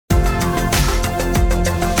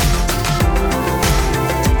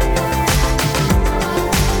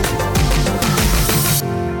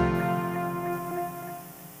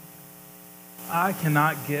I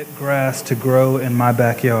cannot get grass to grow in my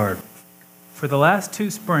backyard. For the last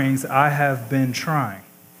 2 springs, I have been trying.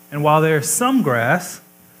 And while there's some grass,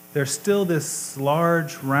 there's still this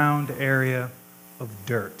large, round area of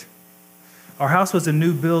dirt. Our house was a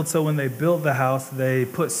new build, so when they built the house, they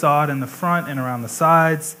put sod in the front and around the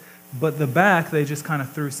sides, but the back, they just kind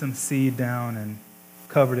of threw some seed down and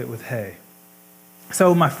covered it with hay.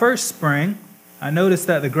 So my first spring, I noticed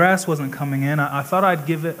that the grass wasn't coming in. I thought I'd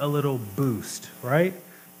give it a little boost, right?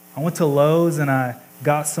 I went to Lowe's and I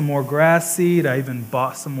got some more grass seed. I even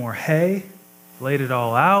bought some more hay, laid it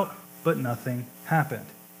all out, but nothing happened.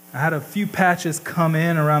 I had a few patches come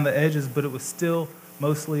in around the edges, but it was still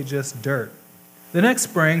mostly just dirt. The next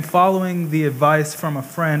spring, following the advice from a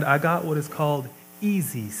friend, I got what is called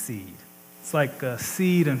Easy Seed. It's like a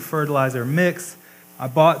seed and fertilizer mix. I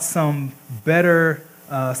bought something better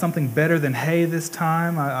than hay this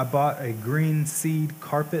time. I bought a green seed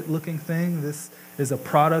carpet-looking thing. This is a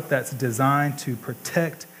product that's designed to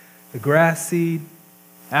protect the grass seed.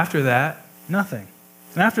 After that, nothing.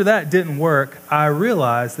 And after that didn't work, I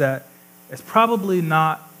realized that it's probably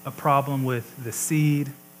not a problem with the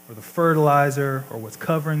seed or the fertilizer or what's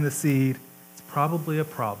covering the seed. It's probably a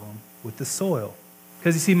problem with the soil.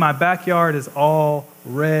 Because you see, my backyard is all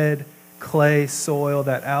red clay soil,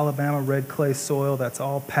 that Alabama red clay soil that's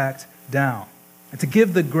all packed down. And to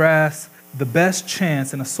give the grass the best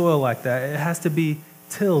chance in a soil like that, it has to be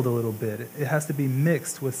tilled a little bit. It has to be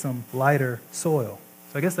mixed with some lighter soil.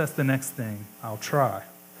 So I guess that's the next thing I'll try.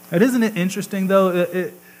 And isn't it interesting, though?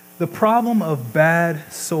 The problem of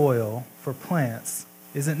bad soil for plants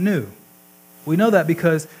isn't new. We know that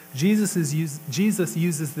because Jesus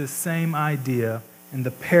uses this same idea in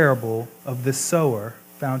the parable of the sower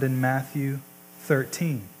found in Matthew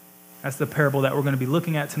 13. That's the parable that we're going to be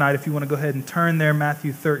looking at tonight. If you want to go ahead and turn there,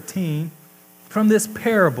 Matthew 13. From this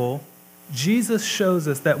parable, Jesus shows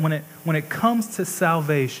us that when it comes to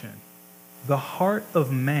salvation, the heart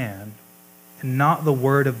of man and not the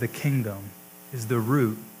word of the kingdom is the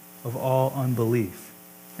root of all unbelief.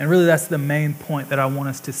 And really that's the main point that I want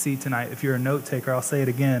us to see tonight. If you're a note taker, I'll say it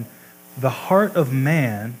again. The heart of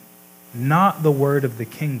man, not the word of the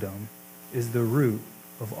kingdom, is the root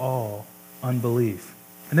of all unbelief.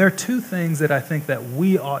 And there are 2 things that I think that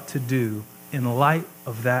we ought to do in light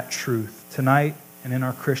of that truth tonight and in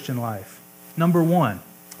our Christian life. Number 1,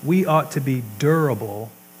 we ought to be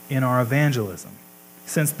durable in our evangelism.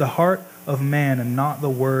 Since the heart of man and not the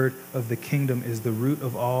word of the kingdom is the root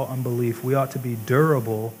of all unbelief, we ought to be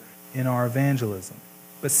durable in our evangelism.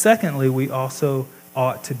 But secondly, we also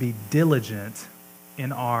ought to be diligent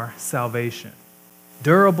in our salvation.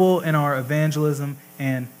 Durable in our evangelism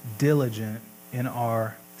and diligent in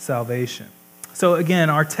our salvation. So again,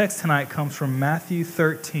 our text tonight comes from Matthew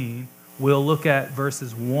 13. We'll look at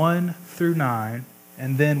verses 1 through 9,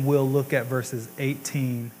 and then we'll look at verses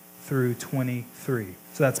 18 through 23.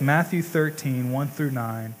 So that's Matthew 13, 1 through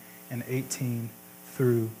 9, and 18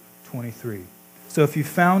 through 23. So if you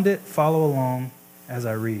found it, follow along as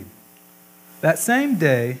I read. That same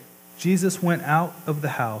day, Jesus went out of the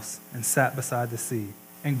house and sat beside the sea,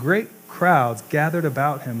 and great crowds gathered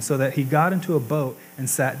about him so that he got into a boat and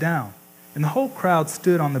sat down. And the whole crowd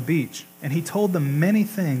stood on the beach, and he told them many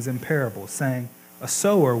things in parables, saying, A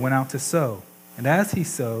sower went out to sow, and as he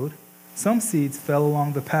sowed, some seeds fell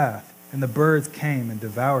along the path, and the birds came and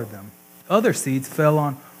devoured them. Other seeds fell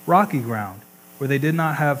on rocky ground, where they did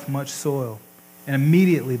not have much soil, and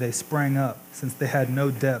immediately they sprang up, since they had no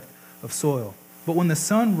depth of soil. But when the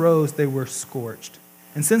sun rose, they were scorched,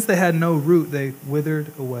 and since they had no root, they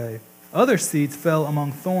withered away. Other seeds fell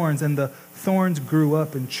among thorns, and the thorns grew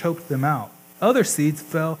up and choked them out. Other seeds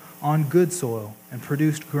fell on good soil and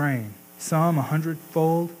produced grain, some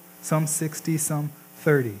 100-fold, some 60, some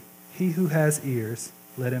 30. He who has ears,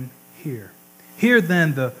 let him hear. Hear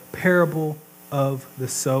then the parable of the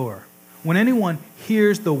sower. When anyone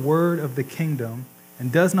hears the word of the kingdom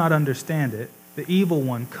and does not understand it, the evil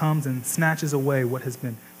one comes and snatches away what has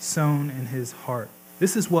been sown in his heart.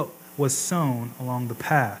 This is what was sown along the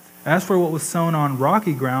path. As for what was sown on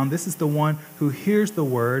rocky ground, this is the one who hears the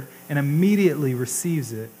word and immediately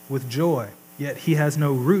receives it with joy. Yet he has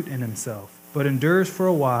no root in himself, but endures for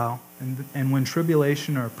a while, and when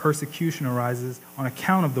tribulation or persecution arises on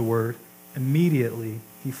account of the word, immediately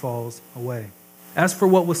he falls away. As for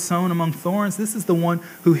what was sown among thorns, this is the one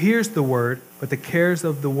who hears the word, but the cares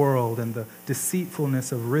of the world and the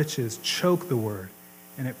deceitfulness of riches choke the word,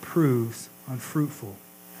 and it proves unfruitful.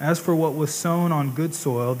 As for what was sown on good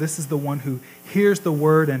soil, this is the one who hears the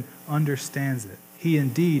word and understands it. He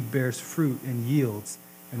indeed bears fruit and yields,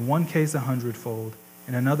 in one case 100-fold,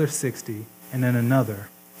 in another 60, and in another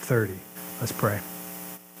 30. Let's pray.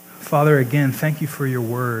 Father, again, thank you for your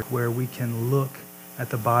word where we can look at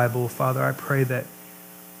the Bible. Father, I pray that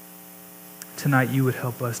tonight you would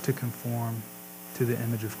help us to conform to the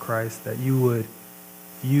image of Christ, that you would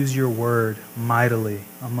use your word mightily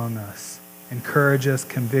among us. Encourage us,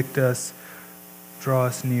 convict us, draw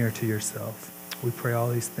us near to yourself. We pray all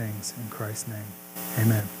these things in Christ's name.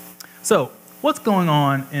 Amen. So, what's going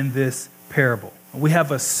on in this parable? We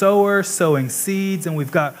have a sower sowing seeds, and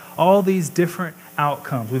we've got all these different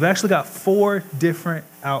outcomes. We've actually got 4 different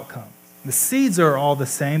outcomes. The seeds are all the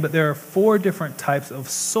same, but there are 4 different types of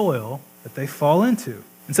soil that they fall into.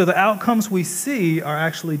 And so the outcomes we see are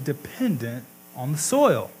actually dependent on the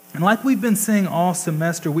soil. And like we've been saying all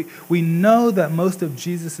semester, we know that most of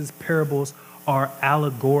Jesus' parables are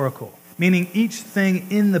allegorical, meaning each thing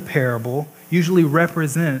in the parable usually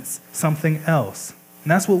represents something else.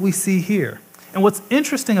 And that's what we see here. And what's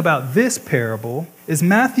interesting about this parable is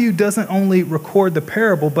Matthew doesn't only record the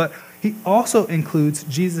parable, but he also includes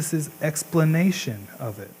Jesus' explanation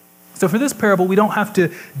of it. So for this parable, we don't have to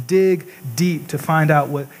dig deep to find out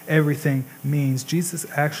what everything means. Jesus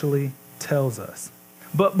actually tells us.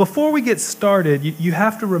 But before we get started, you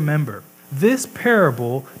have to remember, this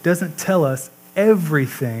parable doesn't tell us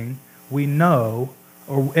everything we know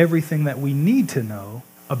or everything that we need to know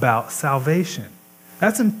about salvation.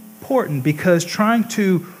 That's important because trying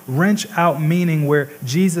to wrench out meaning where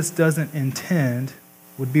Jesus doesn't intend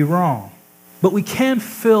would be wrong. But we can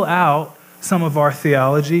fill out some of our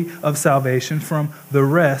theology of salvation from the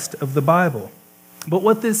rest of the Bible. But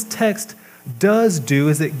what this text does do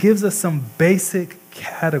is it gives us some basic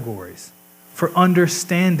categories for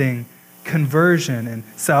understanding conversion and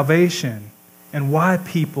salvation and why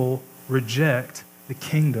people reject the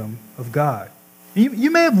kingdom of God.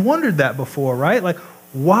 You may have wondered that before, right? Like,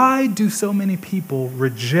 why do so many people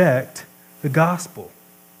reject the gospel?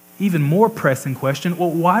 Even more pressing question,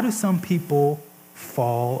 well, why do some people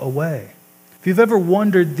fall away? If you've ever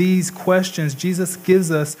wondered these questions, Jesus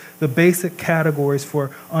gives us the basic categories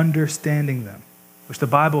for understanding them, which the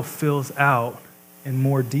Bible fills out in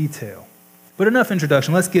more detail. But enough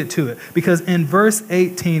introduction, let's get to it. Because in verse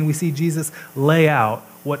 18, we see Jesus lay out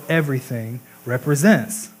what everything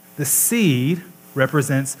represents. The seed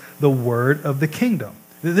represents the word of the kingdom.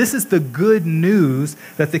 This is the good news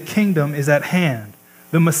that the kingdom is at hand.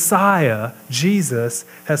 The Messiah, Jesus,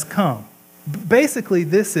 has come. Basically,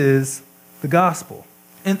 this is the gospel.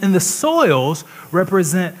 And the soils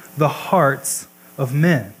represent the hearts of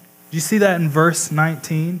men. Do you see that in verse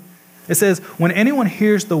 19? It says, when anyone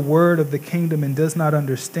hears the word of the kingdom and does not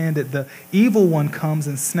understand it, the evil one comes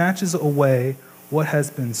and snatches away what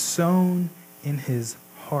has been sown in his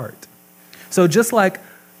heart. So just like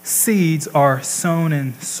seeds are sown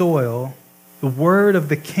in soil, the word of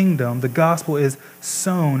the kingdom, the gospel, is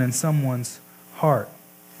sown in someone's heart.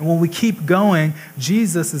 And when we keep going,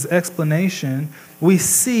 Jesus' explanation, we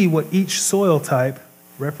see what each soil type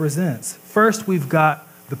represents. First, we've got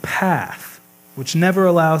the path, which never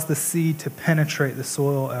allows the seed to penetrate the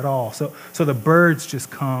soil at all. So the birds just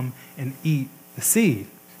come and eat the seed.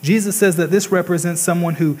 Jesus says that this represents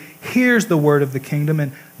someone who hears the word of the kingdom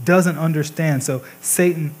and doesn't understand. So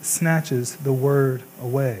Satan snatches the word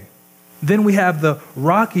away. Then we have the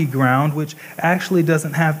rocky ground, which actually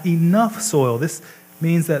doesn't have enough soil. This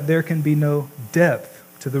means that there can be no depth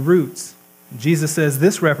to the roots. Jesus says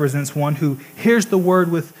this represents one who hears the word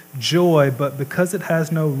with joy, but because it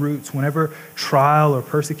has no roots, whenever trial or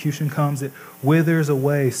persecution comes, it withers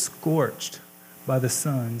away, scorched by the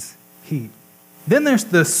sun's heat. Then there's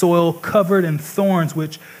the soil covered in thorns,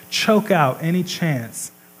 which choke out any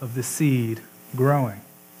chance of the seed growing.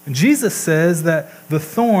 And Jesus says that the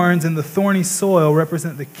thorns and the thorny soil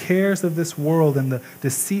represent the cares of this world and the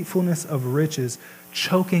deceitfulness of riches,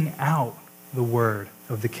 choking out the word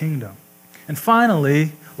of the kingdom. And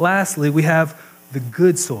finally, lastly, we have the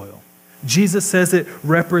good soil. Jesus says it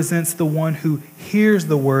represents the one who hears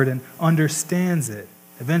the word and understands it,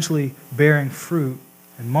 eventually bearing fruit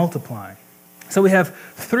and multiplying. So we have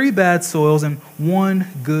 3 bad soils and 1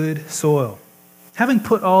 good soil. Having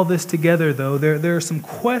put all this together, though, there are some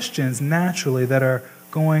questions naturally that are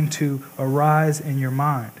going to arise in your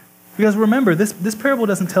mind. Because remember, this parable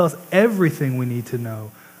doesn't tell us everything we need to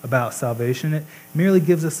know about salvation. It merely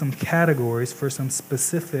gives us some categories for some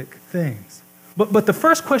specific things. But the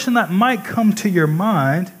first question that might come to your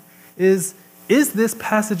mind is this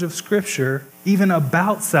passage of Scripture even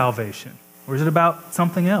about salvation? Or is it about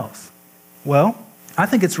something else? Well, I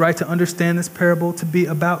think it's right to understand this parable to be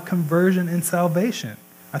about conversion and salvation.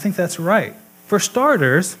 I think that's right. For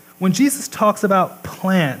starters, when Jesus talks about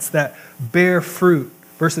plants that bear fruit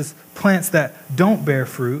versus plants that don't bear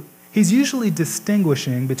fruit, he's usually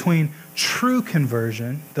distinguishing between true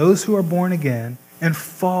conversion, those who are born again, and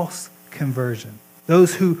false conversion,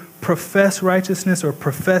 those who profess righteousness or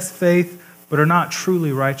profess faith but are not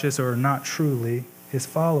truly righteous or are not truly his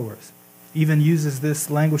followers. Even uses this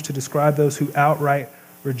language to describe those who outright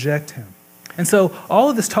reject him. And so all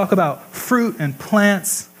of this talk about fruit and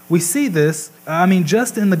plants, we see this,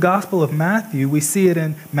 just in the Gospel of Matthew. We see it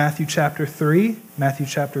in Matthew chapter 3, Matthew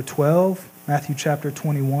chapter 12, Matthew chapter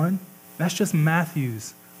 21. That's just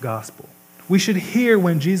Matthew's gospel. We should hear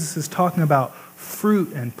when Jesus is talking about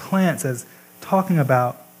fruit and plants as talking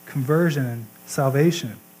about conversion and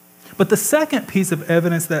salvation. But the second piece of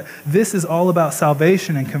evidence that this is all about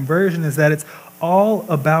salvation and conversion is that it's all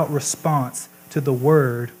about response to the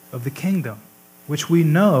word of the kingdom, which we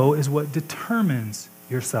know is what determines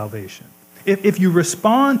your salvation. If you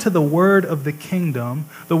respond to the word of the kingdom,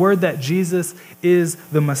 the word that Jesus is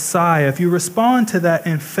the Messiah, if you respond to that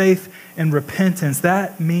in faith and repentance,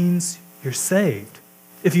 that means you're saved.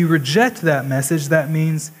 If you reject that message, that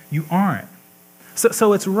means you aren't.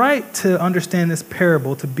 So it's right to understand this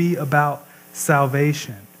parable to be about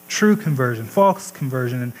salvation, true conversion, false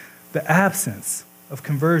conversion, and the absence of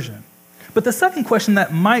conversion. But the second question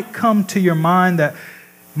that might come to your mind, that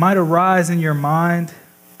might arise in your mind,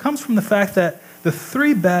 comes from the fact that the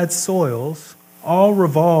three bad soils all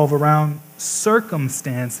revolve around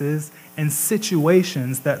circumstances and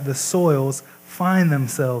situations that the soils find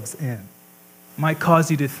themselves in. It might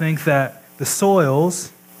cause you to think that the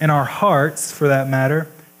soils, and our hearts, for that matter,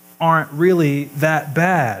 aren't really that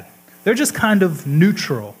bad. They're just kind of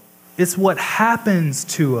neutral. It's what happens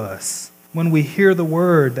to us when we hear the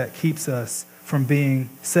word that keeps us from being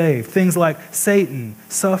saved. Things like Satan,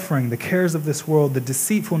 suffering, the cares of this world, the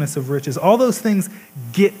deceitfulness of riches, all those things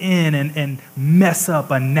get in and mess up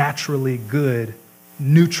a naturally good,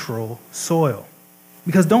 neutral soil.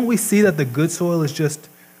 Because don't we see that the good soil is just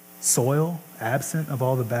soil, absent of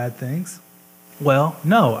all the bad things? Well,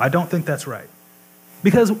 no, I don't think that's right.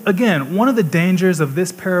 Because, again, one of the dangers of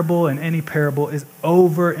this parable and any parable is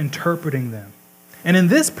over-interpreting them. And in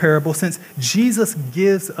this parable, since Jesus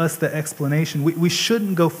gives us the explanation, we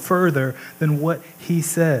shouldn't go further than what he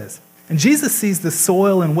says. And Jesus sees the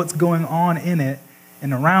soil and what's going on in it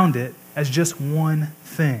and around it as just one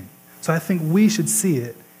thing. So I think we should see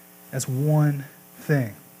it as one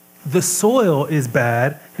thing. The soil is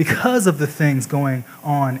bad because of the things going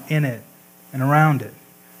on in it and around it.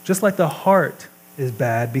 Just like the heart is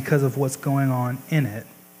bad because of what's going on in it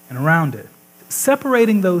and around it.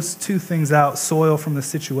 Separating those two things out, soil from the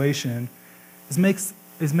situation, is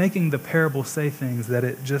making the parable say things that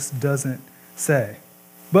it just doesn't say.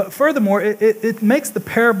 But furthermore, it makes the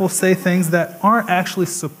parable say things that aren't actually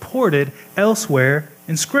supported elsewhere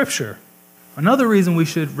in Scripture. Another reason we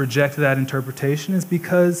should reject that interpretation is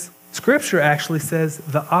because Scripture actually says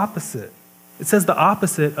the opposite. It says the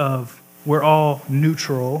opposite of we're all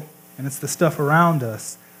neutral, and it's the stuff around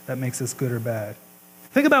us that makes us good or bad.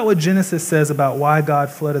 Think about what Genesis says about why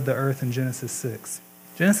God flooded the earth in Genesis 6.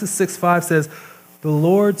 Genesis 6:5 says, "The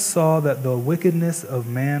Lord saw that the wickedness of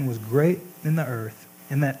man was great in the earth,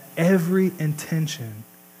 and that every intention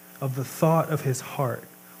of the thought of his heart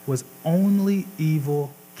was only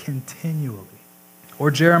evil continually."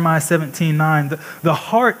 Or Jeremiah 17:9, "The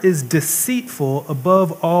heart is deceitful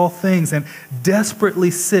above all things and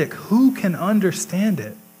desperately sick. Who can understand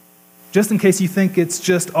it?" Just in case you think it's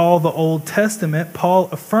just all the Old Testament, Paul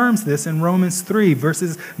affirms this in Romans 3,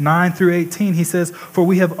 verses 9 through 18. He says, "For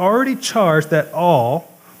we have already charged that all,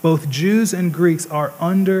 both Jews and Greeks, are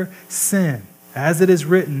under sin. As it is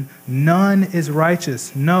written, none is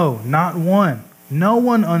righteous, no, not one. No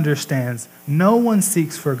one understands, no one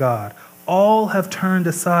seeks for God. All have turned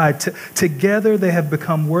aside. Together they have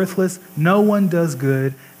become worthless. No one does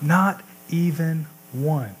good, not even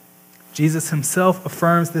one." Jesus himself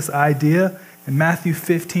affirms this idea in Matthew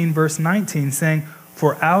 15, verse 19, saying,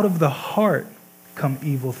 "For out of the heart come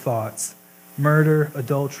evil thoughts, murder,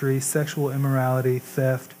 adultery, sexual immorality,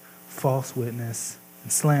 theft, false witness,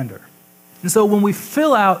 and slander." And so when we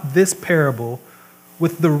fill out this parable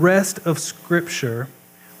with the rest of Scripture,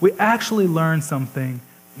 we actually learn something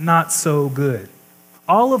not so good.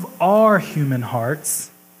 All of our human hearts,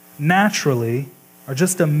 naturally, are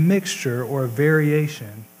just a mixture or a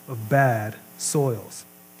variation of bad soils.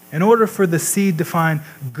 In order for the seed to find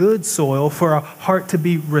good soil, for a heart to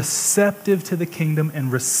be receptive to the kingdom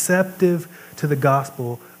and receptive to the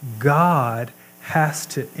gospel, God has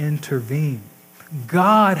to intervene.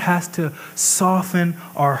 God has to soften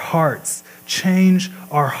our hearts, change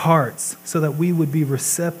our hearts so that we would be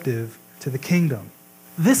receptive to the kingdom.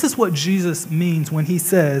 This is what Jesus means when he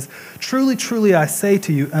says, "Truly, truly, I say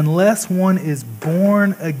to you, unless one is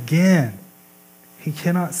born again, he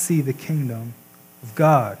cannot see the kingdom of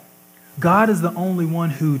God." God is the only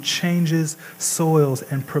one who changes soils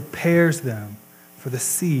and prepares them for the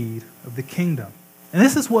seed of the kingdom. And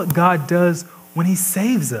this is what God does when he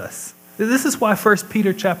saves us. This is why 1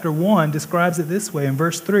 Peter chapter 1 describes it this way in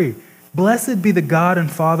verse 3. "Blessed be the God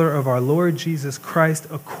and Father of our Lord Jesus Christ.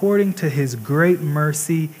 According to his great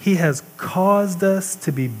mercy, he has caused us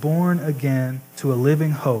to be born again to a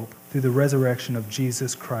living hope through the resurrection of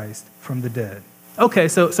Jesus Christ from the dead." Okay,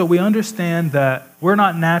 so we understand that we're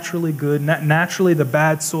not naturally good. Naturally, the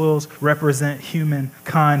bad soils represent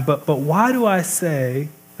humankind. But why do I say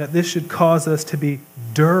that this should cause us to be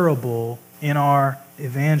durable in our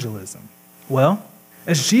evangelism? Well,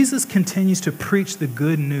 as Jesus continues to preach the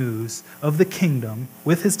good news of the kingdom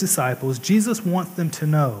with his disciples, Jesus wants them to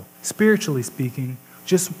know, spiritually speaking,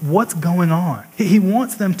 just what's going on. He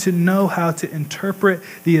wants them to know how to interpret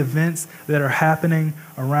the events that are happening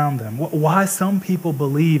around them, why some people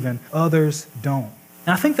believe and others don't.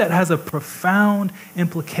 And I think that has a profound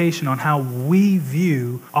implication on how we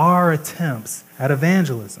view our attempts at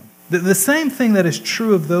evangelism. The same thing that is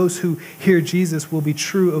true of those who hear Jesus will be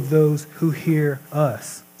true of those who hear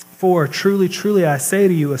us. "For truly, truly, I say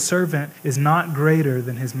to you, a servant is not greater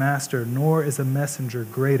than his master, nor is a messenger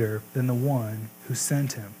greater than the one who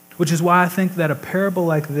sent him." Which is why I think that a parable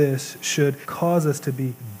like this should cause us to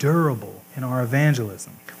be durable in our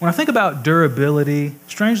evangelism. When I think about durability,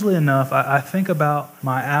 strangely enough, I think about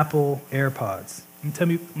my Apple AirPods. Let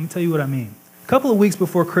me tell you what I mean. A couple of weeks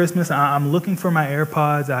before Christmas, I'm looking for my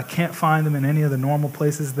AirPods. I can't find them in any of the normal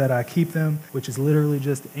places that I keep them, which is literally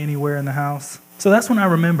just anywhere in the house. So that's when I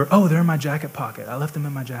remember, oh, they're in my jacket pocket. I left them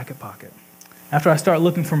in my jacket pocket. After I start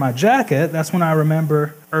looking for my jacket, that's when I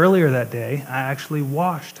remember earlier that day, I actually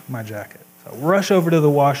washed my jacket. So I rush over to the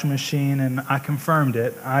washing machine and I confirmed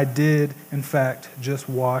it. I did, in fact, just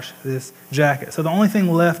wash this jacket. So the only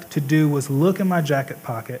thing left to do was look in my jacket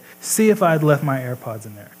pocket, see if I had left my AirPods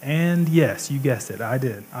in there. And yes, you guessed it, I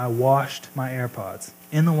did. I washed my AirPods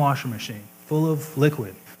in the washing machine, full of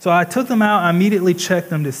liquid. So I took them out, I immediately checked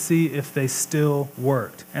them to see if they still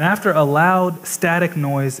worked. And after a loud static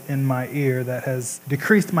noise in my ear that has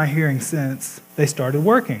decreased my hearing since, they started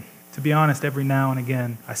working. To be honest, every now and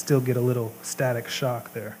again, I still get a little static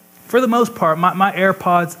shock there. For the most part, my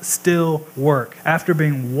AirPods still work after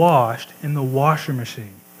being washed in the washer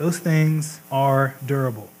machine. Those things are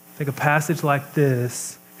durable. I think a passage like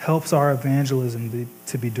this helps our evangelism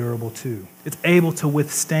to be durable too. It's able to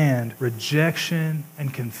withstand rejection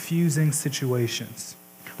and confusing situations.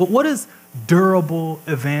 But what does durable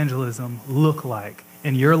evangelism look like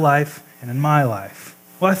in your life and in my life?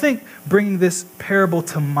 Well, I think bringing this parable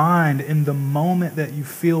to mind in the moment that you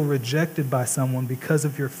feel rejected by someone because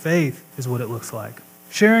of your faith is what it looks like.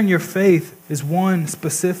 Sharing your faith is one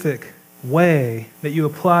specific way that you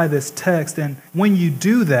apply this text. And when you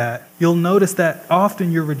do that, you'll notice that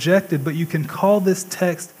often you're rejected, but you can call this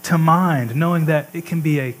text to mind, knowing that it can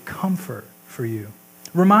be a comfort for you.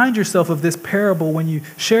 Remind yourself of this parable when you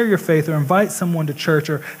share your faith or invite someone to church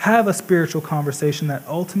or have a spiritual conversation that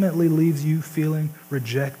ultimately leaves you feeling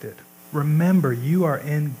rejected. Remember, you are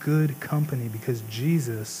in good company because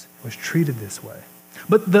Jesus was treated this way.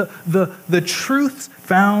 But the truths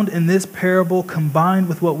found in this parable, combined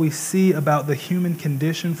with what we see about the human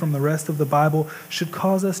condition from the rest of the Bible, should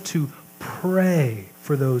cause us to pray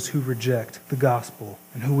for those who reject the gospel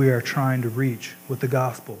and who we are trying to reach with the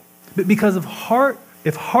gospel. But because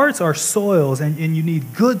if hearts are soils and you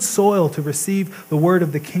need good soil to receive the word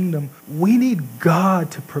of the kingdom, we need God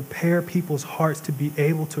to prepare people's hearts to be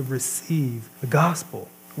able to receive the gospel.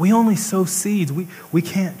 We only sow seeds. We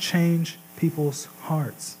can't change people's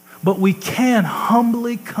hearts. But we can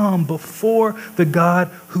humbly come before the God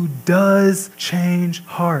who does change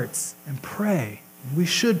hearts and pray. We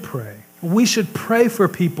should pray. We should pray for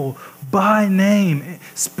people by name,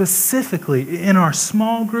 specifically in our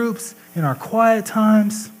small groups, in our quiet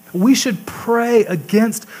times. We should pray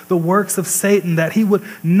against the works of Satan that he would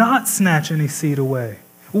not snatch any seed away.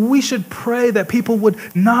 We should pray that people would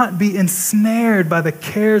not be ensnared by the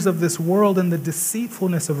cares of this world and the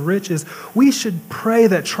deceitfulness of riches. We should pray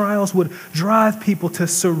that trials would drive people to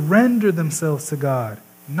surrender themselves to God,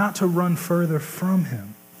 not to run further from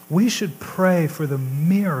him. We should pray for the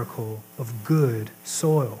miracle of good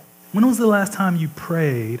soil. When was the last time you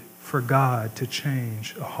prayed for God to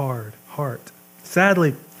change a hard heart?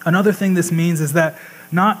 Sadly, another thing this means is that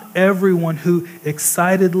not everyone who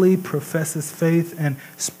excitedly professes faith and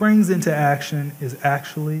springs into action is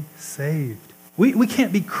actually saved. We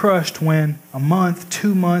can't be crushed when a month,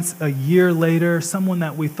 2 months, a year later, someone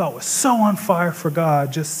that we thought was so on fire for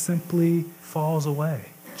God just simply falls away.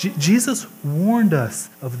 Jesus warned us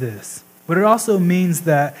of this. But it also means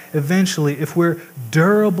that eventually, if we're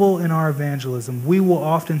durable in our evangelism, we will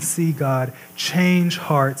often see God change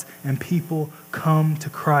hearts and people come to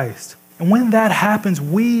Christ. And when that happens,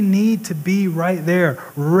 we need to be right there,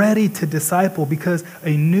 ready to disciple, because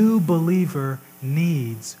a new believer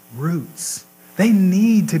needs roots. They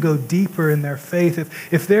need to go deeper in their faith.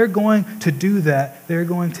 If they're going to do that, they're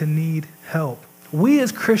going to need help. We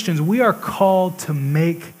as Christians, we are called to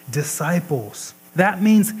make disciples. That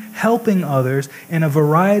means helping others in a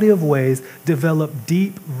variety of ways develop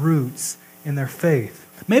deep roots in their faith.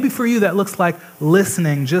 Maybe for you that looks like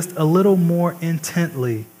listening just a little more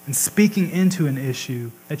intently and speaking into an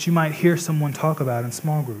issue that you might hear someone talk about in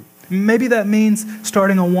small group. Maybe that means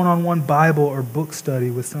starting a one-on-one Bible or book study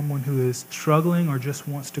with someone who is struggling or just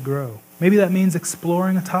wants to grow. Maybe that means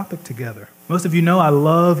exploring a topic together. Most of you know I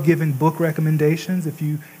love giving book recommendations. If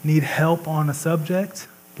you need help on a subject,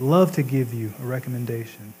 I'd love to give you a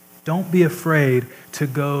recommendation. Don't be afraid to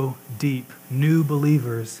go deep. New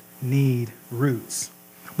believers need roots.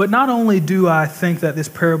 But not only do I think that this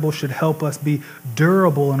parable should help us be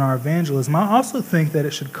durable in our evangelism, I also think that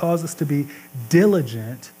it should cause us to be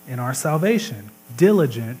diligent in our salvation.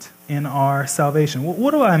 Diligent in our salvation.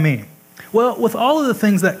 What do I mean? Well, with all of the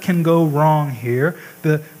things that can go wrong here,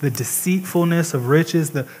 the deceitfulness of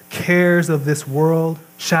riches, the cares of this world,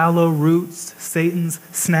 shallow roots, Satan's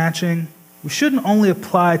snatching, we shouldn't only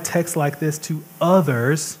apply texts like this to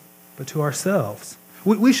others, but to ourselves.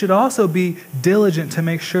 We should also be diligent to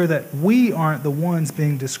make sure that we aren't the ones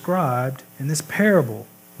being described in this parable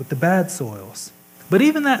with the bad soils. But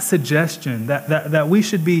even that suggestion that we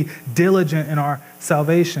should be diligent in our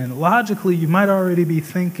salvation, logically you might already be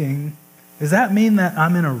thinking, does that mean that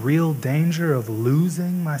I'm in a real danger of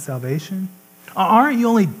losing my salvation? Aren't you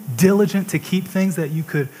only diligent to keep things that you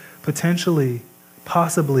could potentially,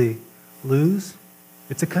 possibly lose?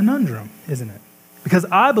 It's a conundrum, isn't it? Because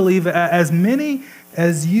I believe, as many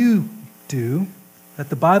as you do, that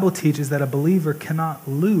the Bible teaches that a believer cannot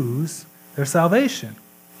lose their salvation.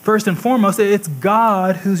 First and foremost, it's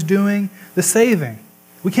God who's doing the saving.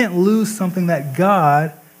 We can't lose something that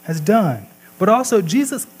God has done. But also,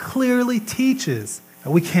 Jesus clearly teaches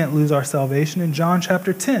that we can't lose our salvation in John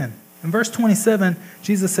chapter 10. In verse 27,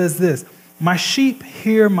 Jesus says this, "My sheep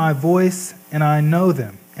hear my voice, and I know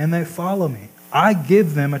them, and they follow me. I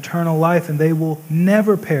give them eternal life, and they will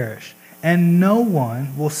never perish, and no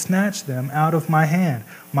one will snatch them out of my hand.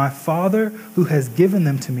 My Father, who has given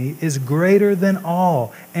them to me, is greater than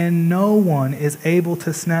all, and no one is able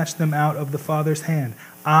to snatch them out of the Father's hand.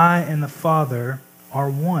 I and the Father are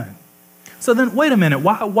one." So then, wait a minute.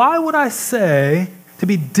 Why would I say to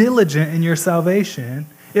be diligent in your salvation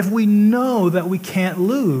if we know that we can't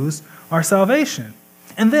lose our salvation?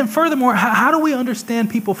 And then furthermore, how do we understand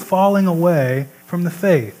people falling away from the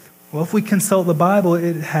faith? Well, if we consult the Bible,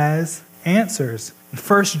 it has answers. In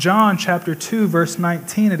 1 John chapter 2, verse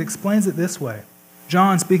 19, it explains it this way.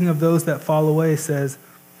 John, speaking of those that fall away, says,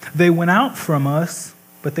 "They went out from us,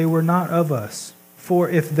 but they were not of us. For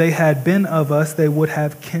if they had been of us, they would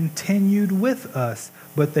have continued with us.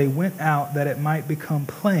 But they went out that it might become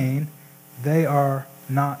plain, they are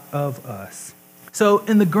not of us." So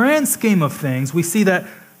in the grand scheme of things, we see that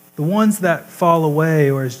the ones that fall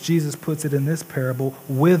away, or as Jesus puts it in this parable,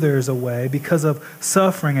 withers away because of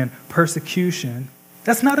suffering and persecution.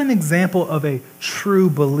 That's not an example of a true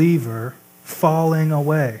believer falling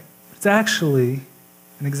away. It's actually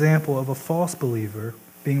an example of a false believer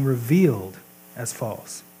being revealed as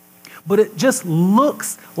false. But it just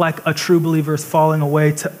looks like a true believer is falling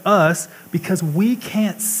away to us because we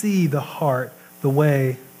can't see the heart the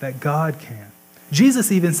way that God can.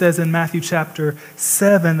 Jesus even says in Matthew chapter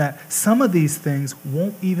 7 that some of these things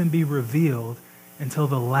won't even be revealed until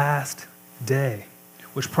the last day,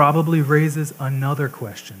 which probably raises another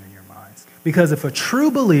question in your minds. Because if a true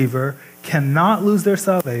believer cannot lose their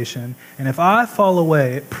salvation, and if I fall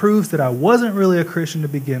away, it proves that I wasn't really a Christian to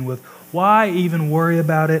begin with, why even worry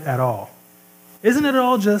about it at all? Isn't it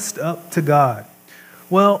all just up to God?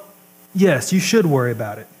 Well, yes, you should worry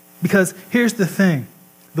about it. Because here's the thing.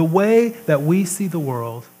 The way that we see the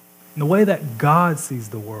world, and the way that God sees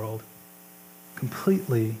the world,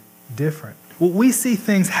 completely different. Well, we see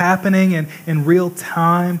things happening in real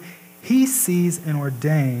time. He sees and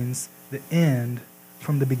ordains the end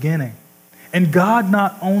from the beginning. And God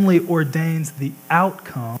not only ordains the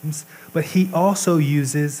outcomes, but he also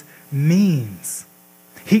uses means.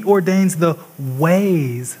 He ordains the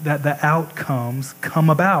ways that the outcomes come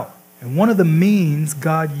about. And one of the means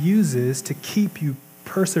God uses to keep you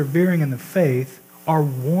persevering in the faith are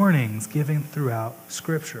warnings given throughout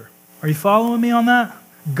Scripture. Are you following me on that?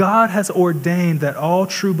 God has ordained that all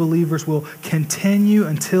true believers will continue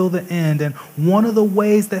until the end, and one of the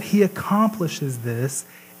ways that he accomplishes this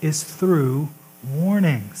is through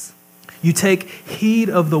warnings. You take heed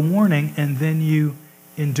of the warning and then you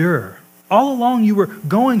endure. All along you were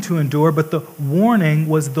going to endure, but the warning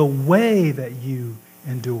was the way that you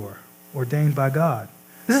endure, ordained by God.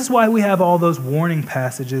 This is why we have all those warning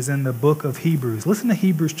passages in the book of Hebrews. Listen to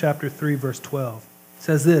Hebrews chapter 3, verse 12. It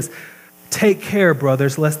says this, "Take care,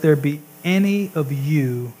 brothers, lest there be any of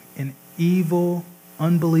you an evil,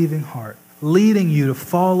 unbelieving heart, leading you to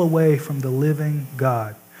fall away from the living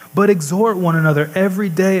God. But exhort one another every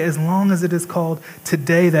day as long as it is called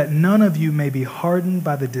today, that none of you may be hardened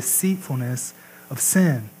by the deceitfulness of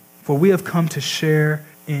sin. For we have come to share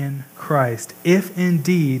in Christ, if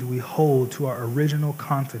indeed we hold to our original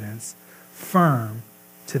confidence firm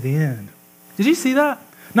to the end." Did you see that?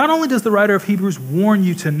 Not only does the writer of Hebrews warn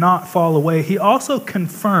you to not fall away, he also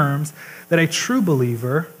confirms that a true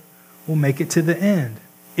believer will make it to the end,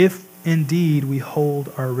 if indeed we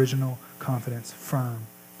hold our original confidence firm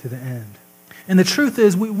to the end. And the truth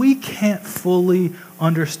is, we can't fully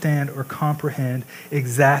understand or comprehend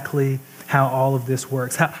exactly how all of this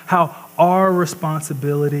works, how our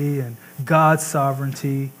responsibility and God's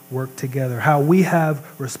sovereignty work together, how we have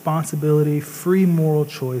responsibility, free moral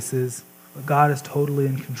choices, but God is totally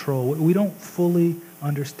in control. We don't fully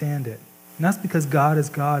understand it. And that's because God is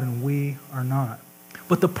God and we are not.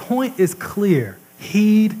 But the point is clear.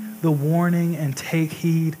 Heed the warning and take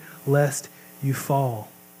heed lest you fall.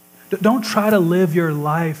 Don't try to live your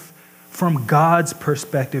life from God's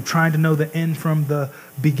perspective, trying to know the end from the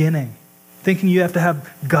beginning, thinking you have to have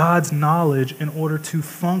God's knowledge in order to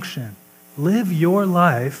function. Live your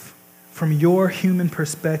life from your human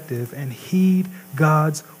perspective and heed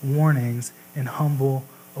God's warnings in humble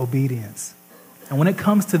obedience. And when it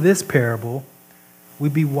comes to this parable,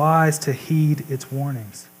 we'd be wise to heed its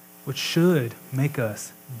warnings, which should make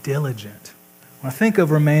us diligent. When I think of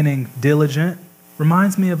remaining diligent,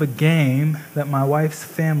 reminds me of a game that my wife's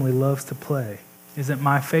family loves to play. Isn't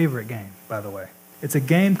my favorite game, by the way. It's a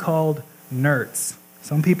game called Nerds.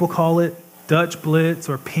 Some people call it Dutch Blitz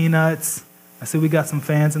or Peanuts. I see we got some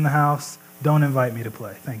fans in the house. Don't invite me to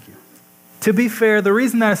play. Thank you. To be fair, the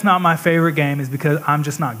reason that it's not my favorite game is because I'm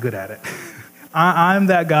just not good at it. I'm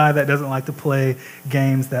that guy that doesn't like to play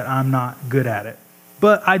games that I'm not good at it.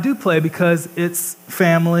 But I do play because it's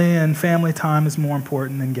family, and family time is more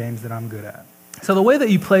important than games that I'm good at. So the way that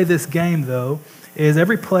you play this game, though, is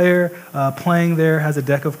every player playing there has a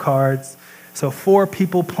deck of cards. So 4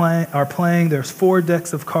 people are playing. There's 4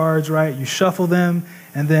 decks of cards, right? You shuffle them,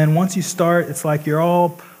 and then once you start, it's like you're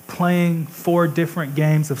all playing 4 different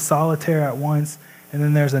games of solitaire at once, and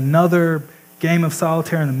then there's another game of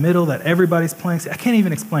solitaire in the middle that everybody's playing. See, I can't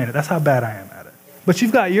even explain it. That's how bad I am at it. But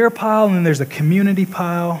you've got your pile, and then there's a community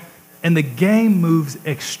pile. And the game moves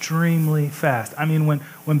extremely fast. I mean,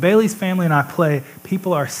 when Bailey's family and I play,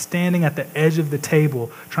 people are standing at the edge of the table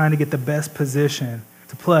trying to get the best position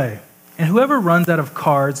to play. And whoever runs out of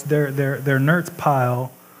cards, their Nerds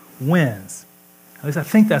pile wins. At least I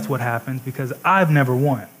think that's what happens because I've never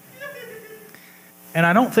won. And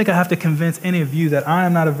I don't think I have to convince any of you that I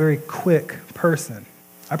am not a very quick person.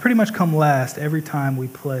 I pretty much come last every time we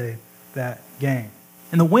play that game.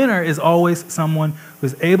 And the winner is always someone who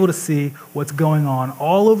is able to see what's going on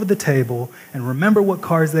all over the table and remember what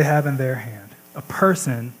cards they have in their hand. A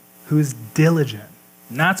person who is diligent.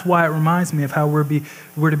 And that's why it reminds me of how we're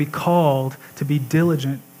to be called to be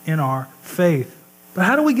diligent in our faith. But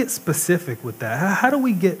how do we get specific with that? How do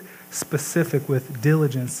we get specific with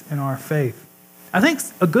diligence in our faith? I think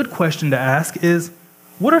a good question to ask is,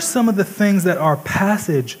 what are some of the things that our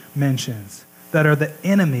passage mentions that are the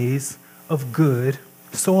enemies of good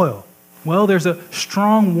soil? Well, there's a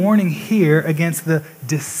strong warning here against the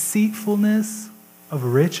deceitfulness of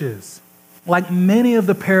riches. Like many of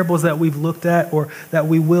the parables that we've looked at or that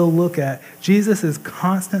we will look at, Jesus is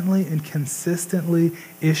constantly and consistently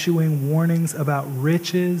issuing warnings about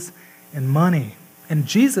riches and money. And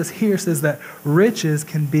Jesus here says that riches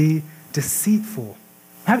can be deceitful.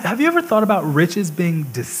 Have you ever thought about riches being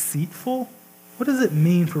deceitful? What does it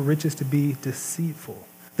mean for riches to be deceitful?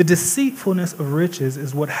 The deceitfulness of riches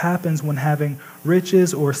is what happens when having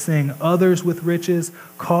riches or seeing others with riches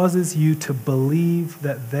causes you to believe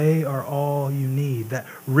that they are all you need, that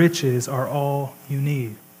riches are all you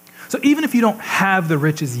need. So even if you don't have the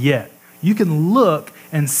riches yet, you can look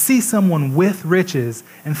and see someone with riches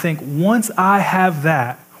and think, once I have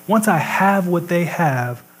that, once I have what they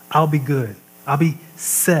have, I'll be good. I'll be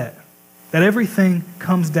set. That everything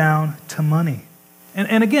comes down to money.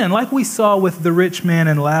 And again, like we saw with the rich man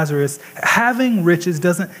and Lazarus, having riches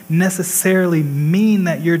doesn't necessarily mean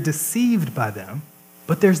that you're deceived by them,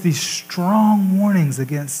 but there's these strong warnings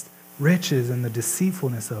against riches and the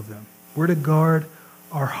deceitfulness of them. We're to guard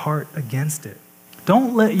our heart against it.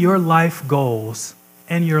 Don't let your life goals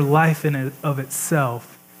and your life in and of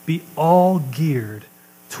itself be all geared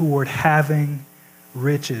toward having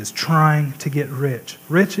riches, trying to get rich.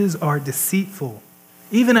 Riches are deceitful.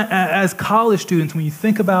 Even as college students, when you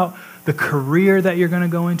think about the career that you're going to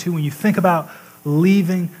go into, when you think about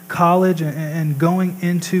leaving college and going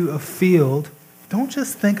into a field, don't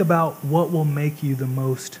just think about what will make you the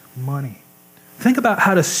most money. Think about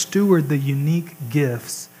how to steward the unique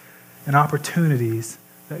gifts and opportunities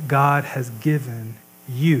that God has given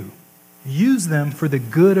you. Use them for the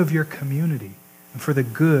good of your community and for the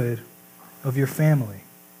good of your family.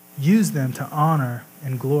 Use them to honor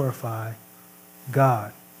and glorify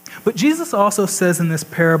God. But Jesus also says in this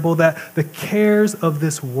parable that the cares of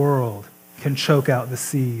this world can choke out the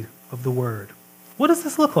seed of the word. What does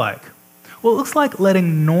this look like? Well, it looks like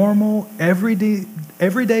letting normal,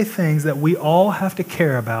 everyday things that we all have to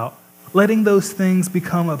care about, letting those things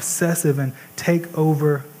become obsessive and take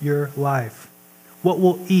over your life. What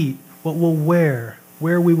we'll eat, what we'll wear,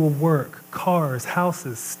 where we will work, cars,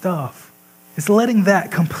 houses, stuff. It's letting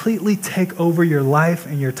that completely take over your life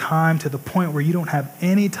and your time to the point where you don't have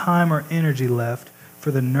any time or energy left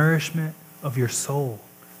for the nourishment of your soul.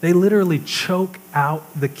 They literally choke out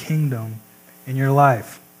the kingdom in your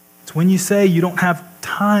life. It's when you say you don't have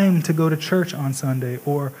time to go to church on Sunday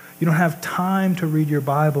or you don't have time to read your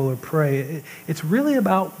Bible or pray. It's really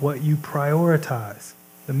about what you prioritize.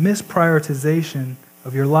 The misprioritization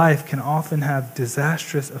of your life can often have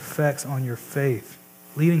disastrous effects on your faith,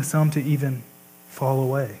 leading some to even fall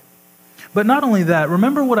away. But not only that,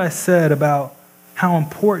 remember what I said about how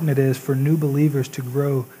important it is for new believers to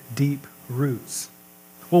grow deep roots.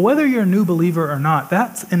 Well, whether you're a new believer or not,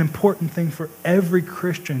 that's an important thing for every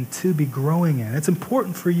Christian to be growing in. It's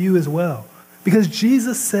important for you as well. Because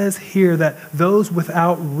Jesus says here that those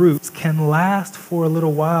without roots can last for a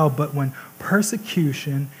little while, but when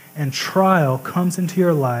persecution and trial comes into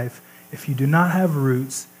your life, if you do not have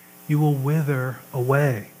roots, you will wither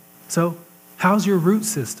away. So, how's your root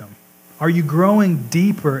system? Are you growing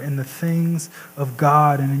deeper in the things of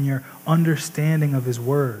God and in your understanding of His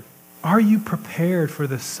Word? Are you prepared for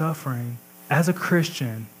the suffering as a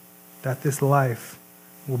Christian that this life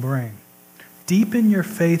will bring? Deepen your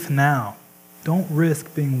faith now. Don't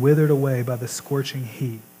risk being withered away by the scorching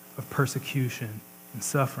heat of persecution and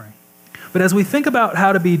suffering. But as we think about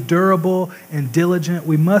how to be durable and diligent,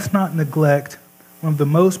 we must not neglect one of the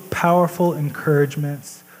most powerful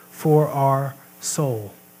encouragements for our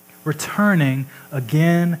soul, returning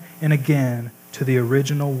again and again to the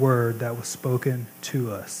original word that was spoken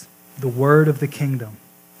to us, the word of the kingdom.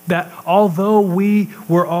 That although we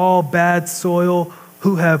were all bad soil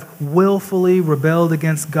who have willfully rebelled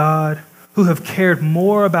against God, who have cared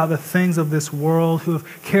more about the things of this world, who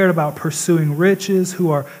have cared about pursuing riches, who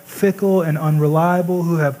are fickle and unreliable,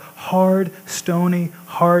 who have hard, stony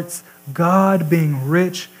hearts, God, being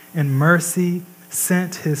rich in mercy,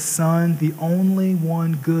 sent His Son, the only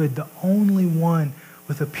one good, the only one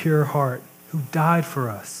with a pure heart, who died for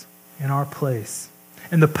us in our place.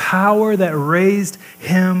 And the power that raised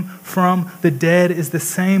Him from the dead is the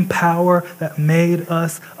same power that made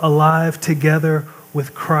us alive together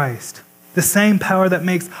with Christ. The same power that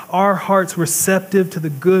makes our hearts receptive to the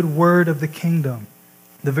good word of the kingdom.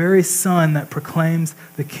 The very Son that proclaims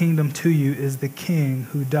the kingdom to you is the King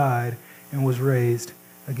who died and was raised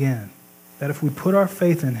again. That if we put our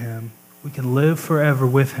faith in Him, we can live forever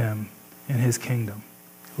with Him in His kingdom.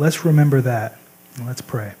 Let's remember that, and let's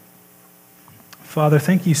pray. Father,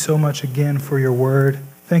 thank you so much again for your word.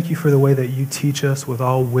 Thank you for the way that you teach us with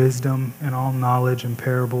all wisdom and all knowledge and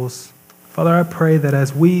parables. Father, I pray that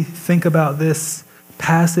as we think about this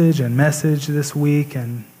passage and message this week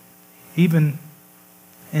and even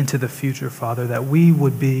into the future, Father, that we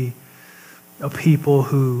would be a people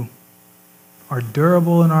who are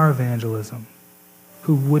durable in our evangelism,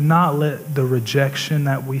 who would not let the rejection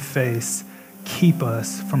that we face keep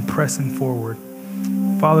us from pressing forward.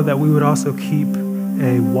 Father, that we would also keep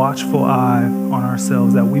a watchful eye on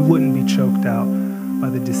ourselves, that we wouldn't be choked out by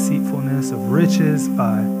the deceitfulness of riches,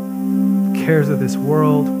 by cares of this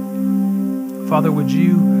world. Father, would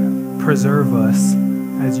you preserve us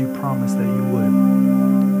as you promised that you would?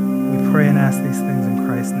 We pray and ask these things in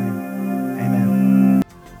Christ's name.